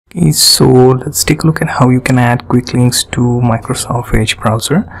Okay, so let's take a look at how you can add quick links to Microsoft Edge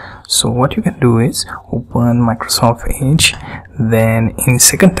browser. So what you can do is open Microsoft Edge, then in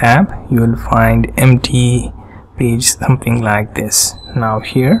second tab you will find empty page, something like this. Now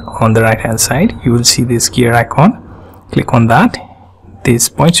here on the right hand side you will see this gear icon. Click on that. This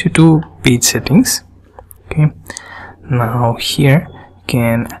points you to page settings. Okay, now here you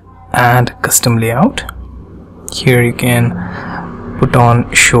can add custom layout. Here you can put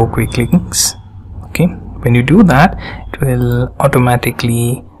on show quick links. Okay, when you do that, it will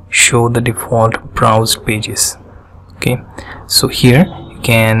automatically show the default browsed pages. Okay, so here you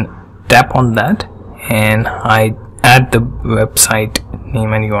can tap on that and I add the website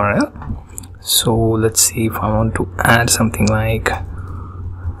name and URL. So let's see if I want to add something like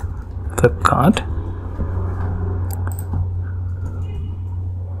Flipkart,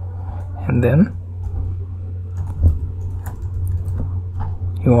 and then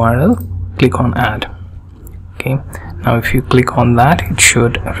URL, click on add. Okay, now if you click on that, it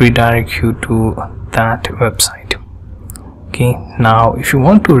should redirect you to that website. Okay, now if you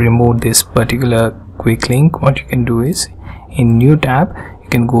want to remove this particular quick link, what you can do is in new tab you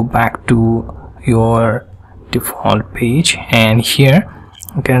can go back to your default page, and here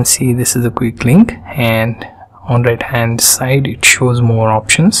you can see this is a quick link, and on right hand side it shows more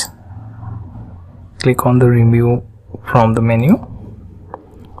options. Click on the remove from the menu.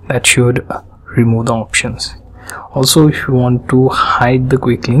 That should remove the options. Also, if you want to hide the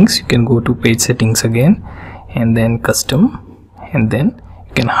quick links, you can go to page settings again and then custom, and then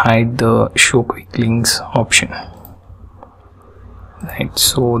you can hide the show quick links option. Right,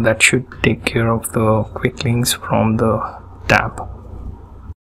 so that should take care of the quick links from the tab.